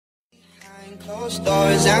अहिले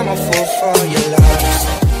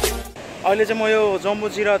चाहिँ म यो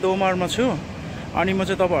जम्बुजिरा दोमारमा छु अनि म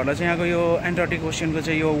चाहिँ तपाईहरुलाई चाहिँ यहाँको यो एन्टार्क्टिक ओशियनको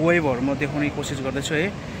चाहिँ यो वेभहरु म देखाउने कोसिस गर्दैछु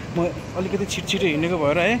है। म अलिकति छिटछिटो हिँडेको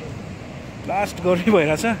भएर है लास्ट गर्नै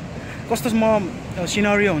भइराछ। कस्तो म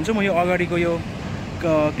सिनारियो हुन्छ म यो अगाडिको यो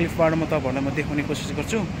क्लिफबाट म तपाईहरुलाई म देखाउने कोसिस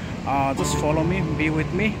गर्छु। Just follow me, be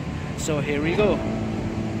with me. So here we go.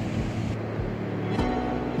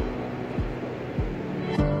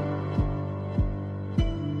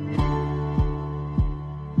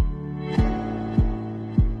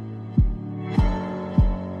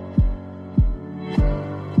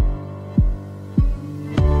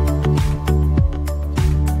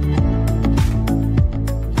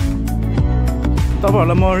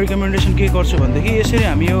 तपाईहरुलाई म रिकमेन्डेसन के गर्छु भन्दाखेरि यसरी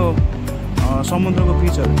हामी यो समुद्रको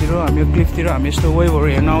बीचहरुतिर हामी यो क्लिफतिर हामी यस्तो वेभहरु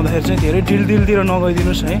हेर्न आउँदाखेरि चाहिँ धेरै डिलतिर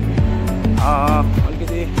नगइदिनुस् है।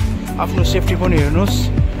 अलिकति आफ्नो सेफ्टी पनि हेर्नुस्।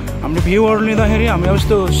 हामीले भ्यूहरु लिँदाखेरि हामी अब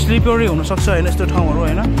यस्तो स्लिपरी हुन सक्छ हैन यस्तो ठाउँहरु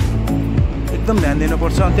हैन, एकदम ध्यान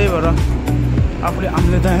दिनुपर्छ। त्यही भएर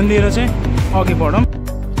हामीले ध्यान दिएर चाहिँ अघि बढौँ।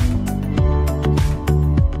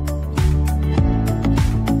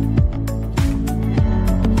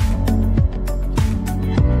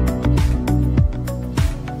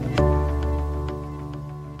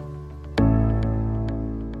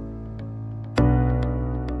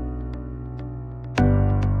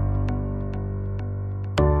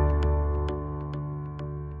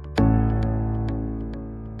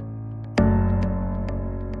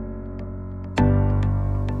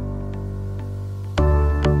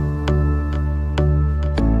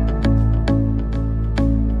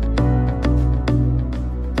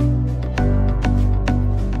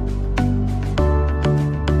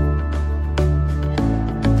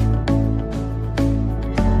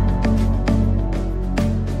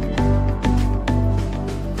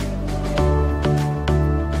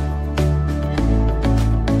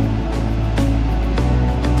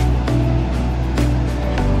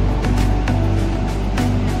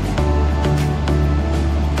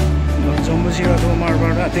 जम्बुजिरा दो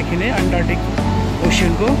मारबाट देखिने एन्टार्क्टिक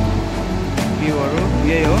ओशियनको भ्यूहरु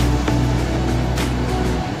यही हो।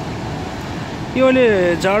 यो अहिले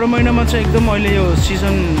जाडो महिनामा चाहिँ एकदम अहिले यो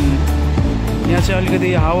सिजन यहाँ चाहिँ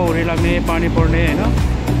अलिकति हावाहुरी लाग्ने, पानी पर्ने हैन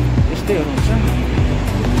यस्तैहरु हुन्छ।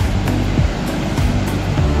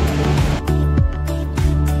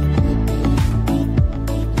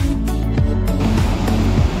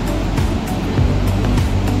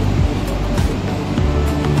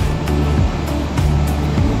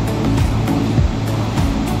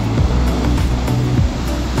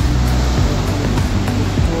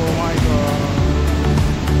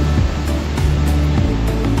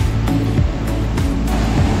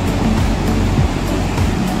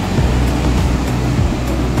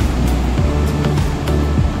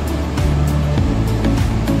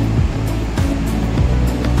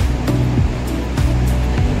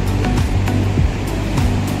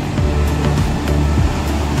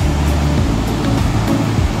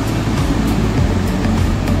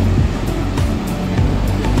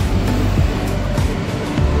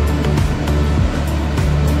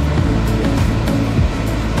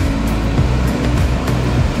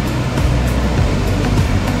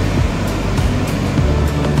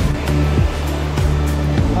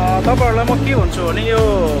 तपाईहरुलाई म के भन्छु भने यो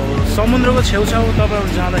समुद्रको छेउछाउ तपाईहरु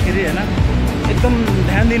जाँदाखेरि हैन एकदम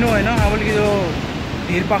ध्यान दिनु हैन। अब अलिकति यो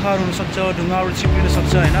भिरपाखाहरु हुन सक्छ, ढुङ्गाहरु चिप्लिन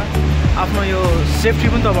सक्छ हैन। आफ्नो यो सेफ्टी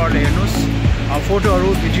पनि तपाईहरुले हेर्नुस्। फोटोहरु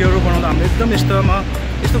भिडियोहरु बनाउँदा हामीले एकदम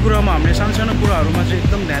यस्तो कुरामा हामीले सानो कुराहरुमा चाहिँ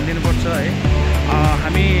एकदम ध्यान दिनुपर्छ है।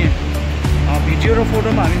 हामी भिडियो र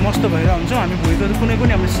फोटोमा हामी मस्त भएर हुन्छौँ। हामी भुइँको कुनै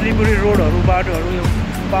पनि हामीले स्लिपरी रोडहरु, बाटोहरु, यो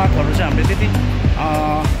पार्कहरु चाहिँ हामीले त्यति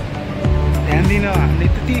ध्यान दिन हामीले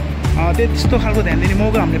त्यस्तो खालको ध्यान दिने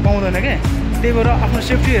मौका हामीले पाउँदैन क्या। त्यही भएर आफ्नो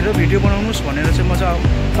सेफ्टी हेरेर भिडियो बनाउनुस् भनेर चाहिँ म चाहिँ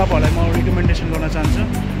तपाईहरुलाई म रिकमेन्डेसन गर्न चाहन्छु।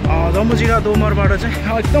 जम्बुजिरा दोमरबाट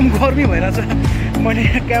चाहिँ एकदम गर्मी भइरहेछ। मैले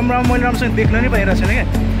क्यामेरामा मैले राम्रोसँग देख्न नै पाइरहेको छैन क्या।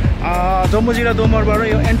 जम्बुजिरा दोमरबाट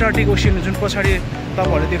यो एन्टार्क्टिक ओशियन जुन पछाडि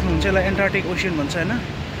तपाईहरुले देख्नुहुन्छ यसलाई एन्टार्क्टिक ओशियन भन्छ हैन।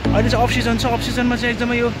 अहिले चाहिँ अफ सिजन छ। अफ सिजनमा चाहिँ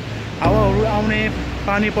एकदमै यो हावाहरु आउने,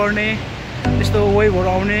 पानी पर्ने, यस्तो वेभहरु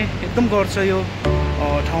आउने एकदम गर्छ यो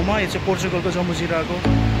ठाउँमा। यो चाहिँ पोर्चुगलको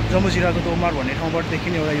जम्बुजिराको दोमार भन्ने ठाउँबाट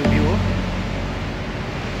देखिने एउटा यो भ्यू हो।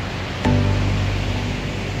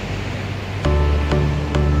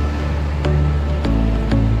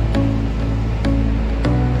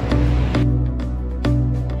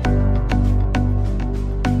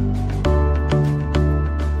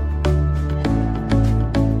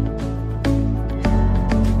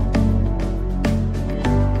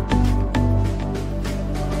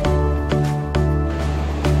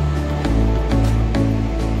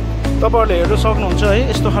 तपाईहरुले हेर्न सक्नुहुन्छ है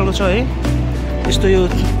यस्तो खालको छ है यस्तो यो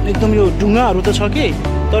एकदम यो ढुङ्गाहरू त छ कि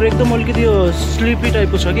तर एकदम अलिकति यो स्लिपी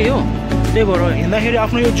टाइपको छ कि यो त्यही भएर हिँड्दाखेरि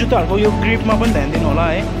आफ्नो यो जुत्ताहरूको यो ग्रिपमा पनि ध्यान दिनु होला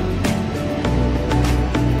है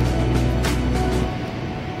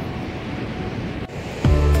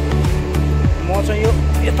म चाहिँ यो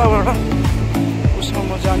यताबाट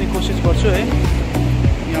उसमा जाने कोसिस गर्छु है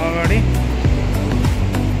यहाँ अगाडि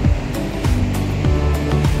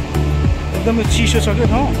एकदम चिसो छ क्या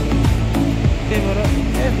ठाउँ त्यही भएर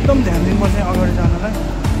एकदम ध्यान दिनुपर्छ अगाडि जानलाई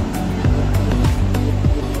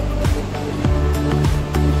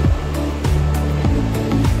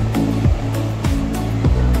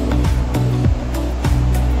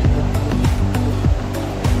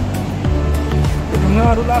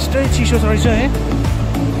ढुङ्गाहरू लास्टै चिसो रहेछ है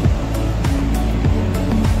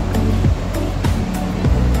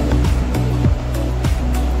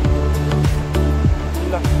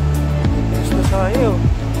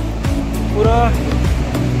पुरा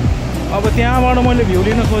अब त्यहाँबाट मैले भ्यू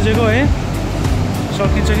लिन खोजेको है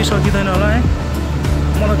सकिन्छ कि सकिँदैन होला है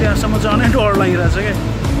मलाई त्यहाँसम्म जानै डर लागिरहेछ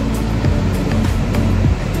क्या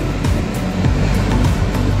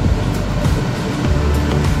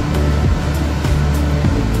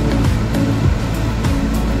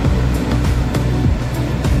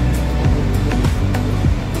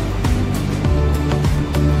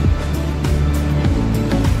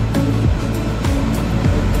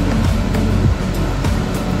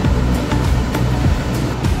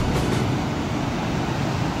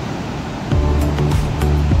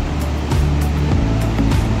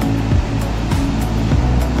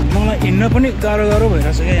हिँड्न पनि गाह्रो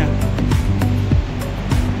भइरहेछ क्या यहाँ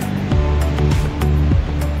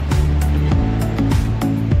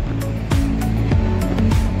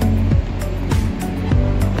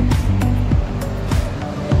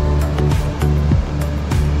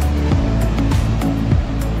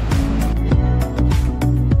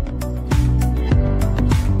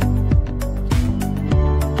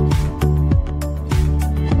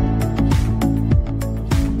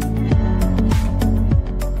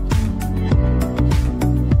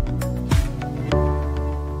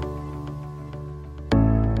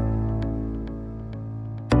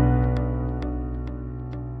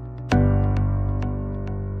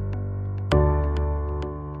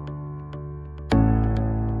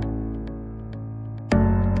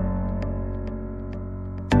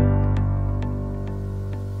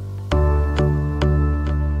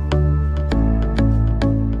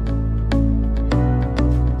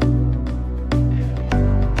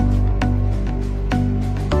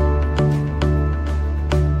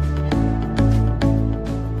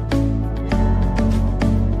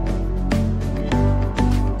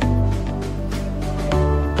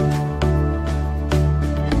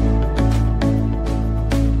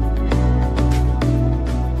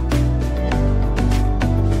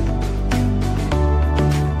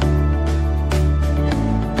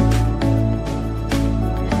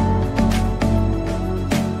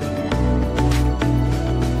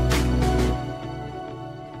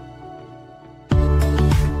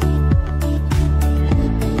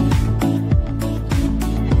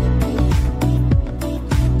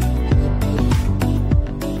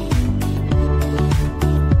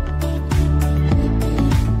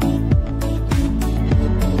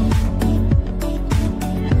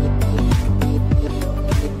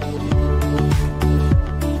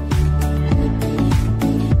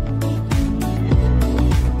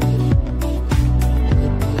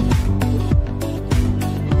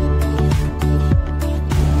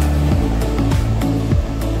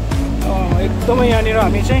एकदमै यहाँनिर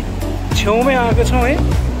हामी चाहिँ छेउमै आएको छौँ है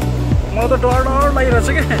मलाई त डर लागिरहेछ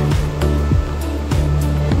क्या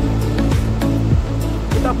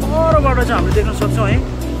यता परबाट चाहिँ हामीले देख्न सक्छौँ है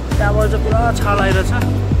त्यहाँबाट चाहिँ पुरा छाल आइरहेछ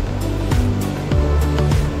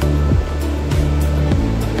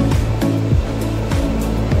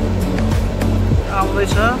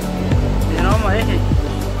आउँदैछ हेरौँ है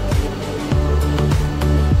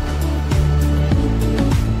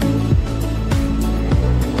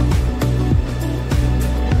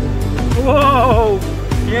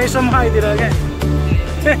यहीँसम्म आइदिएर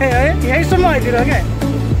क्या है यहीँसम्म आइदिएर क्या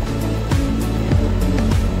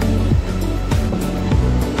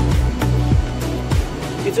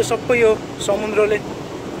यो चाहिँ सबै यो समुद्रले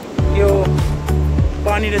यो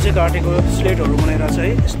पानीले चाहिँ काटेको स्लेटहरू बनाइरहेछ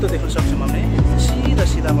है यस्तो देख्न सक्छौँ हामीले सिधा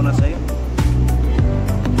सिधा बनाएको छ है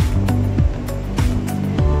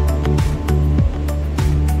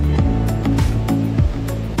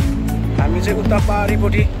हामी चाहिँ उता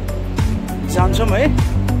पारिपट्टि जान्छौँ है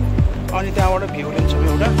अनि त्यहाँबाट भ्यू लिन्छौँ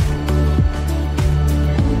एउटा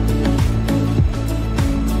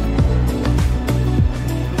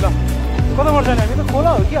ल कता पर्छ नि हामी त खोला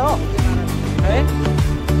हो क्या हो है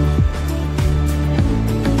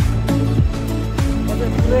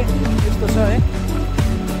पुरै यस्तो छ है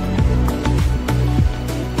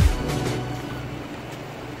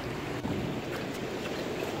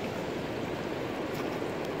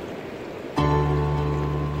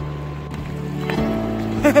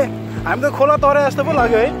हामी त खोला तरे जस्तो पो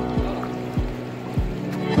लाग्यो है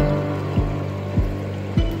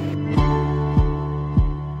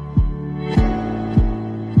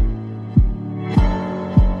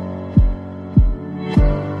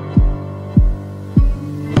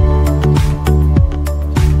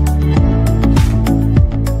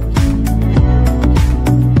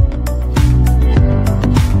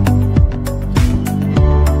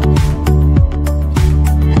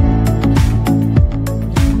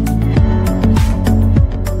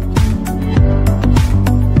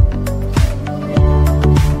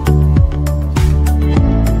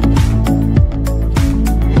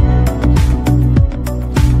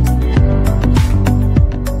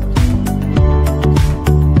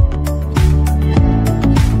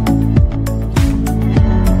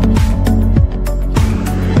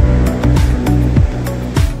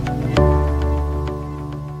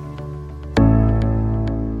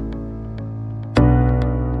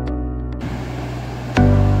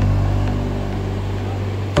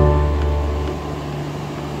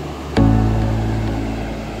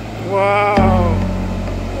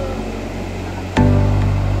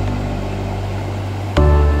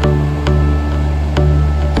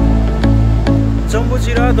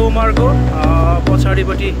जम्बुजिरा दो मार्को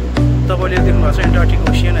पछाडिपट्टि तपाईँले देख्नुभएको छ एन्टार्क्टिक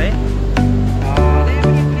ओसियन है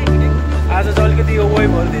आज चाहिँ अलिकति यो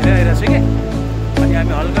वेभहरू धेरै आइरहेको छ कि अनि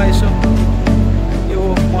हामी हल्का यसो यो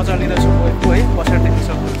मजा लिँदैछौँ वेभको है पछाडि देख्न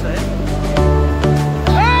सक्नुहुन्छ है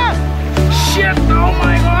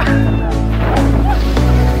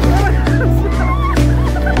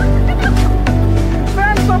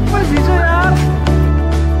सबै भिज्यो यार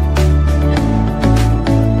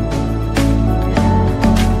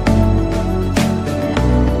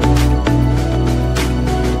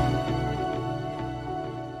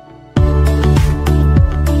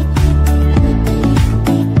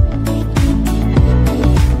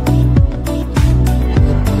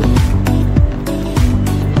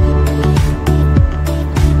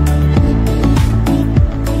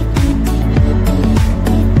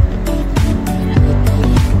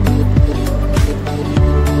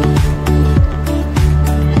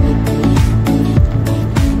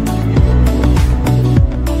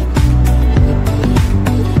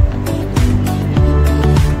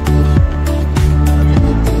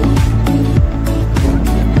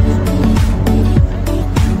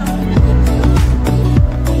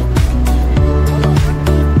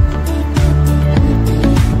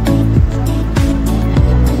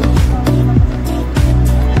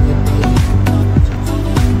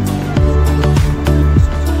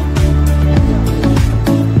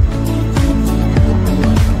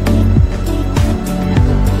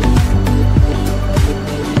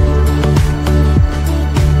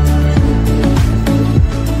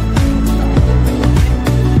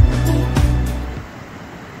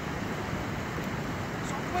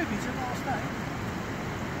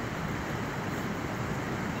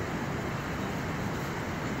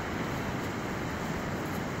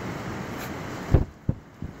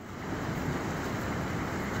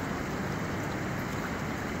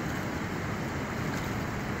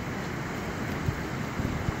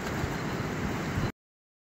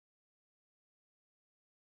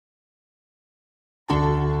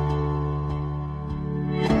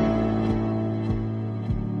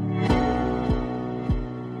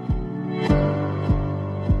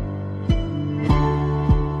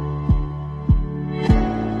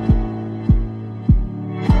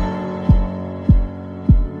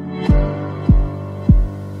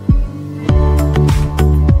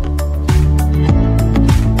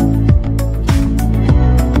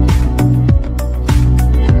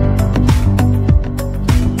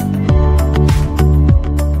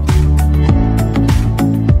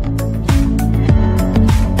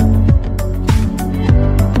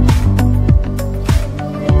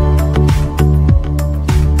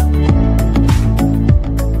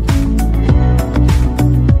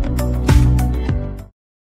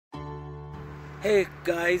हे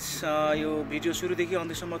गाइज यो भिडियो सुरुदेखि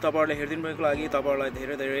अन्त्यसम्म तपाईँहरूले हेरिदिनु भएको लागि तपाईँहरूलाई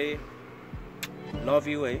धेरै धेरै लभ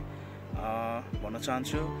यू है भन्न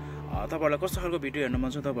चाहन्छु। तपाईँहरूलाई कस्तो खालको भिडियो हेर्न मन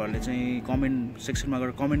छ तपाईँहरूले चाहिँ कमेन्ट सेक्सनमा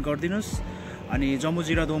गएर कमेन्ट गरिदिनुहोस्। अनि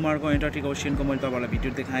जम्बुजिरा दो मार्को एन्टार्क्टिक ओसियनको मैले तपाईँहरूलाई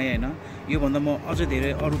भिडियो देखाएँ होइन, योभन्दा म अझै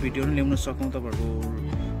धेरै अरू भिडियोहरू ल्याउन सकौँ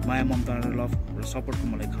तपाईँहरूको माया ममता र लभ र सपोर्टको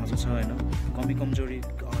मलाई खाँचो छ होइन। कमी कमजोरी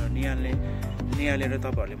निहालेर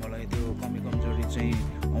तपाईँहरूले मलाई त्यो कमी कमजोरी चाहिँ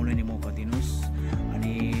आउने नि मौका दिनुहोस्।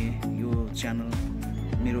 अनि यो च्यानल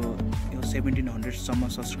मेरो यो 1700सम्म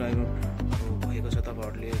सब्सक्राइबरहरू भएको छ।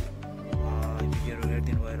 तपाईँहरूले भिडियोहरू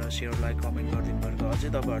हेरिदिनु भएर सेयर लाइक कमेन्ट गरिदिनु भएको, अझै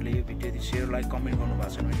तपाईँहरूले यो भिडियो सेयर लाइक कमेन्ट गर्नु भएको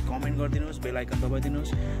छैन भने कमेन्ट गरिदिनुहोस्, बेल आइकन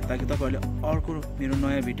दबाइदिनुहोस् ताकि तपाईँहरूले अर्को मेरो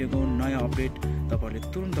नयाँ भिडियोको नयाँ अपडेट तपाईँहरूले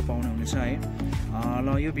तुरुन्त पाउनु हुनेछ है। ल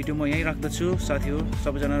यो भिडियो म यहीँ राख्दछु। साथीहरू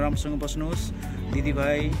सबैजना राम्रोसँग बस्नुहोस्।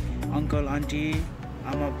 दिदीभाइ, अङ्कल आन्टी,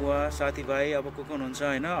 आमा बुवा, साथीभाइ अब को हुनुहुन्छ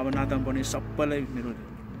होइन, अब नातामा पनि सबैलाई मेरो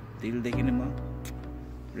दिलदेखि नै म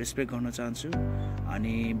रेस्पेक्ट गर्न चाहन्छु।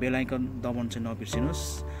 अनि बेल आइकन दबाउनु चाहिँ नबिर्सिनुहोस्।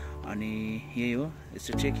 अनि यही हो। It's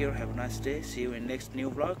a take care, have a nice day, see you in next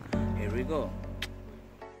new vlog. Here we go.